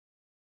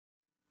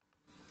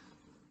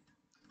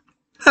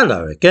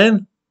Hello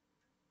again.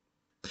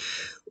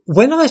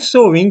 When I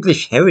saw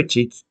English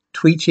Heritage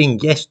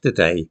tweeting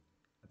yesterday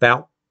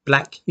about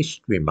Black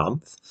History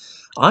Month,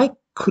 I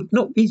could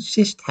not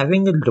resist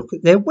having a look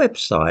at their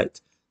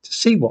website to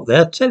see what they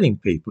are telling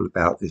people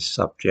about this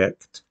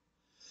subject.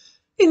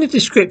 In the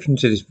description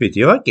to this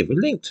video, I give a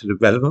link to the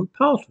relevant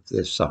part of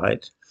their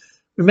site.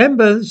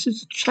 Remember, this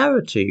is a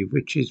charity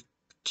which is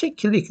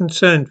particularly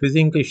concerned with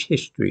English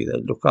history. They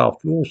look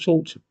after all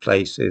sorts of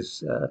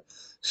places,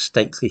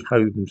 stately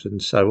homes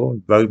and so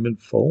on, Roman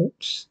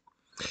forts.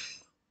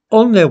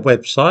 On their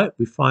website,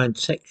 we find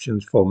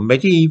sections for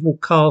medieval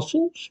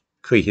castles,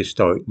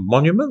 prehistoric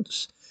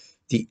monuments,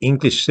 the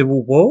English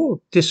Civil War,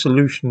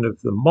 dissolution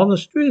of the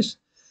monasteries,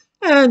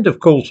 and of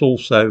course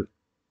also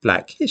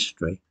Black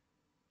history.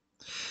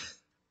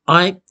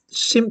 I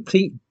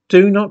simply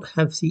do not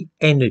have the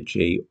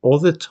energy or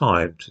the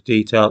time to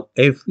detail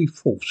every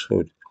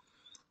falsehood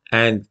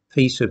and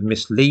piece of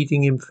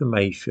misleading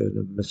information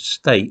and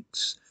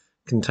mistakes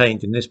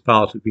contained in this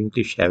part of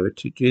English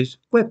Heritage's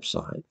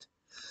website.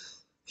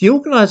 The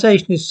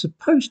organisation is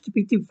supposed to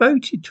be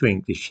devoted to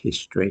English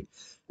history,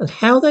 and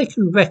how they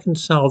can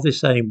reconcile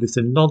this aim with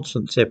the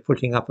nonsense they're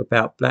putting up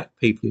about black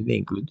people in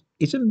England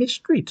is a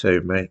mystery to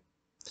me.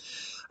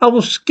 I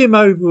will skim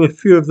over a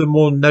few of the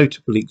more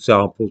notable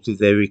examples of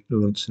their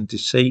ignorance and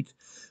deceit,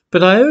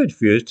 but I urge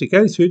viewers to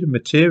go through the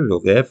material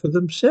there for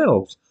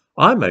themselves.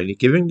 I'm only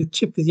giving the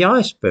tip of the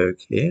iceberg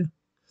here.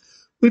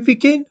 We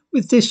begin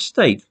with this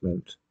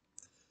statement.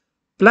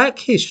 Black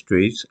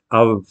histories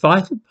are a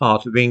vital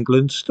part of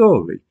England's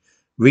story,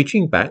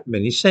 reaching back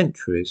many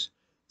centuries.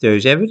 There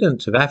is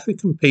evidence of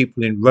African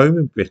people in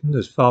Roman Britain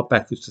as far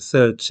back as the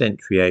 3rd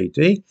century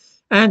AD,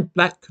 and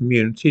black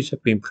communities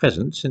have been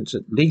present since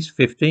at least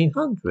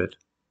 1500.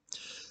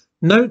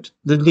 Note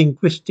the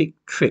linguistic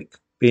trick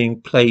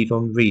being played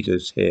on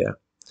readers here.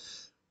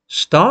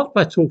 Start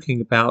by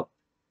talking about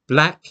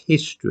black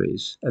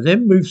histories and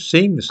then move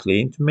seamlessly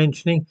into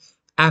mentioning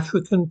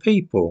African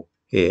people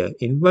here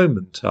in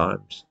Roman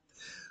times.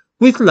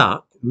 With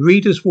luck,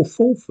 readers will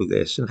fall for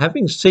this, and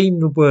having seen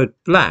the word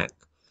black,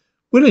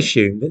 will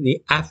assume that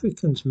the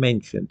Africans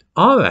mentioned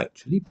are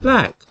actually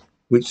black,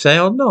 which they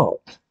are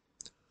not,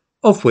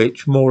 of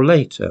which more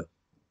later.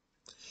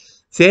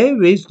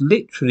 There is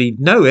literally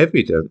no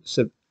evidence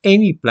of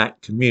any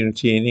black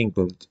community in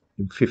England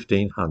in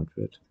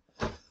 1500.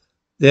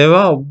 There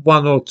are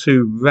one or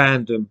two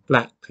random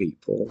black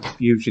people,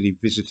 usually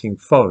visiting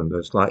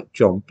foreigners like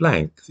John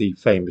Blank, the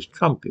famous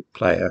trumpet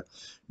player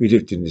who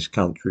lived in this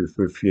country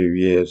for a few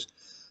years.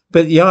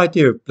 But the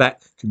idea of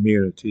black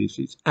communities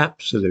is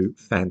absolute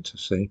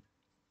fantasy.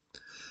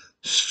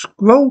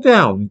 Scroll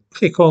down and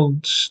click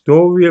on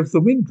Story of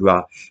the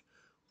Windrush.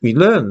 We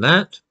learn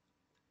that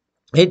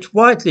it's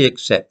widely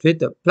accepted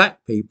that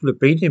black people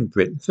have been in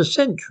Britain for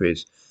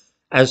centuries,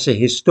 as the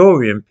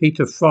historian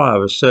Peter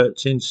Fryer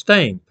asserts in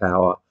Staying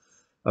Power.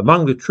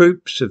 Among the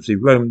troops of the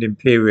Roman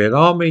Imperial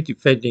Army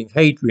defending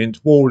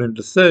Hadrian's Wall in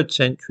the 3rd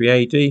century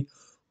AD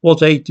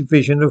was a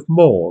division of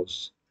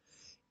Moors.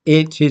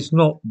 It is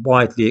not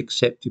widely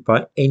accepted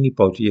by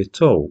anybody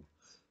at all,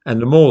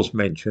 and the Moors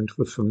mentioned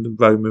were from the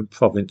Roman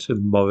province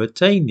of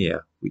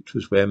Mauritania, which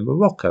was where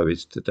Morocco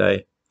is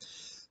today.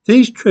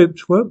 These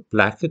troops weren't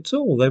black at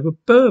all, they were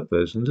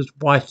Berbers and as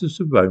white as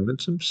the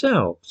Romans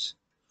themselves.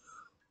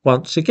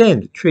 Once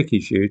again, the trick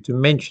is used in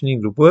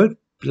mentioning the word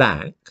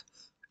black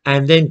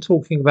and then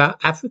talking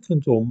about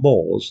Africans or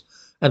Moors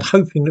and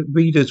hoping that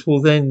readers will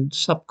then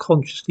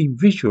subconsciously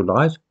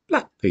visualise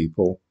black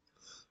people.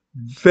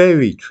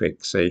 Very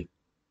tricksy.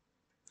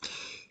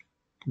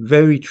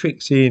 Very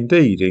tricksy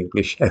indeed,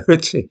 English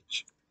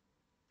Heritage.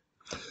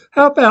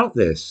 How about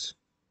this?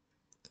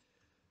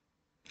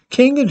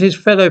 King and his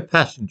fellow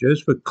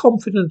passengers were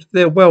confident of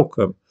their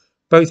welcome,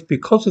 both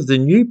because of the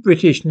new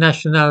British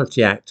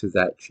Nationality Act of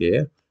that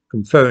year,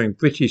 conferring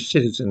British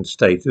citizen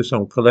status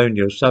on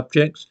colonial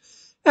subjects,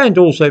 and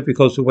also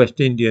because the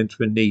West Indians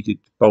were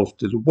needed to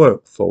bolster the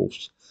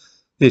workforce.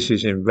 This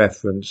is in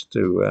reference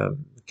to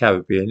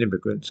Caribbean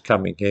immigrants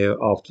coming here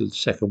after the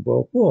Second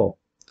World War.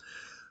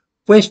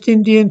 West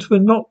Indians were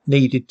not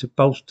needed to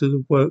bolster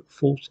the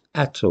workforce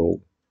at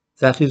all.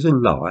 That is a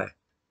lie.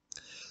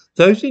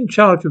 Those in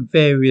charge of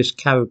various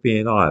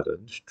Caribbean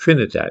islands,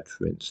 Trinidad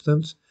for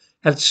instance,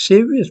 had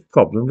serious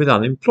problems with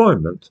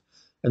unemployment,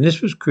 and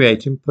this was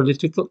creating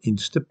political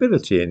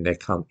instability in their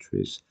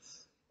countries.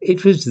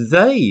 It was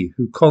they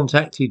who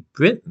contacted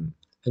Britain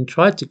and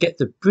tried to get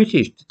the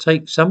British to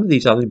take some of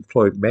these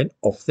unemployed men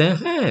off their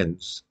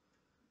hands.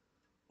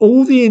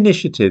 All the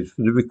initiatives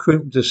for the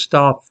recruitment of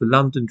staff for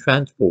London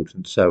Transport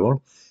and so on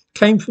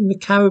came from the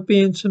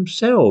Caribbeans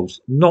themselves,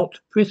 not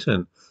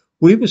Britain.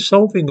 We were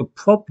solving a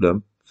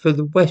problem for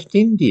the West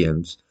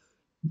Indians.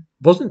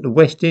 Wasn't the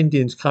West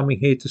Indians coming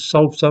here to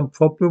solve some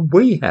problem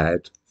we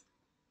had?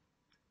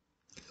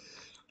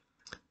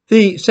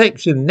 The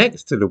section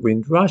next to the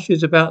Windrush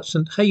is about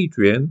St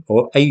Hadrian,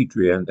 or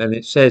Adrian, and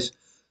it says,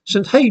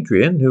 St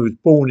Hadrian, who was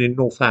born in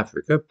North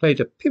Africa, played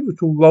a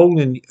pivotal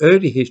role in the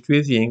early history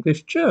of the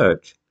English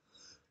Church.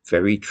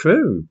 Very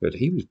true, but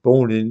he was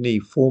born in the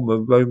former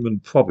Roman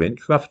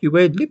province, roughly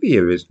where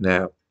Libya is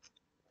now.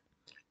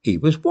 He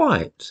was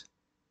white.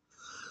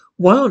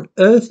 Why on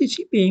earth is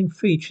he being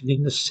featured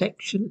in the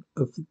section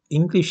of the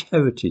English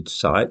Heritage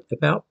site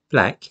about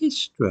black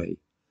history?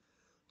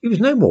 He was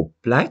no more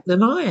black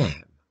than I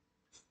am.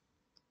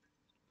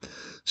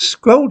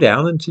 Scroll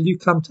down until you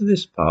come to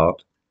this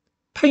part.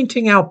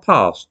 Painting Our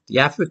Past, the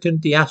African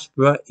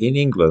Diaspora in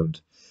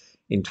England.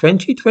 In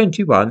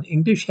 2021,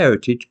 English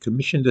Heritage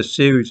commissioned a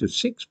series of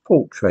 6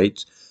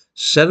 portraits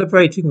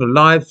celebrating the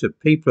lives of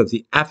people of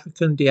the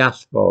African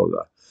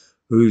diaspora,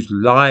 whose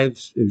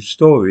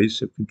stories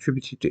have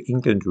contributed to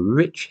England's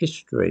rich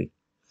history.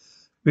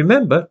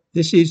 Remember,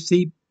 this is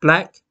the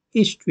Black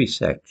History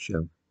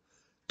section.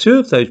 2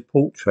 of those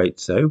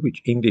portraits, though,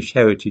 which English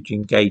Heritage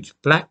engaged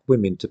black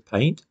women to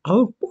paint,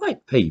 are of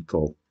white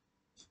people.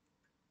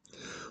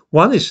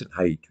 One is St.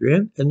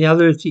 Hadrian, and the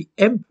other is the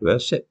Emperor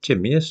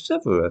Septimius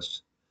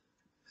Severus.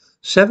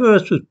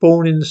 Severus was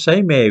born in the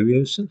same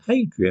area as St.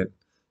 Hadrian.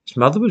 His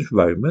mother was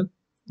Roman,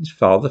 his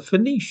father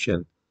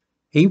Phoenician.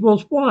 He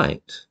was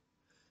white,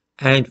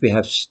 and we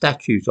have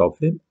statues of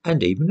him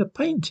and even a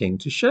painting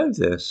to show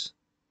this.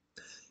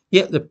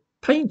 Yet the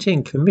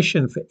painting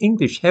commissioned for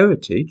English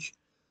Heritage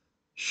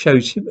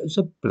shows him as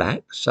a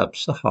black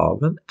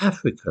sub-Saharan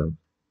African.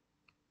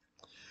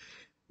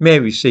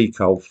 Mary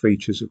Seacole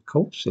features, of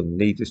course, and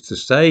needless to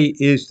say,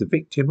 is the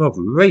victim of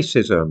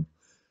racism.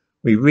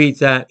 We read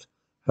that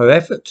her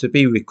efforts to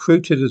be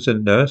recruited as a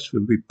nurse were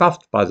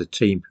rebuffed by the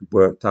team who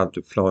worked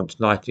under Florence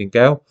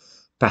Nightingale,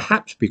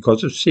 perhaps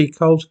because of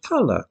Seacole's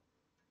colour.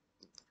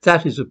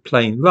 That is a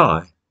plain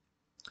lie.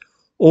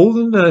 All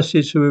the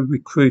nurses who were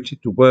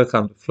recruited to work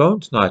under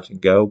Florence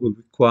Nightingale were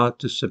required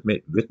to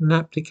submit written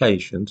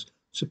applications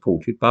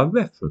supported by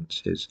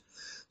references.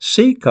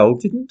 Seacole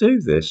didn't do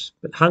this,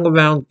 but hung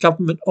around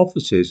government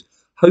offices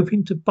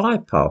hoping to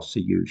bypass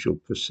the usual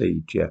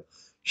procedure.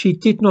 She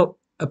did not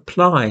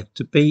apply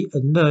to be a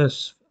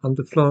nurse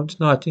under Florence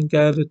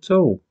Nightingale at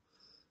all.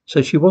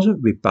 So she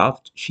wasn't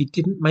rebuffed, she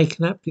didn't make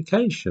an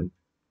application.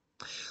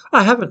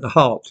 I haven't the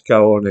heart to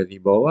go on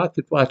anymore. I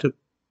could write a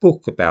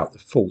book about the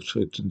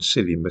falsehoods and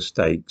silly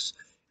mistakes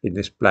in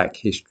this Black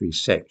History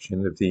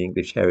section of the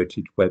English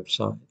Heritage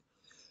website.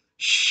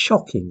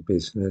 Shocking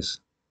business.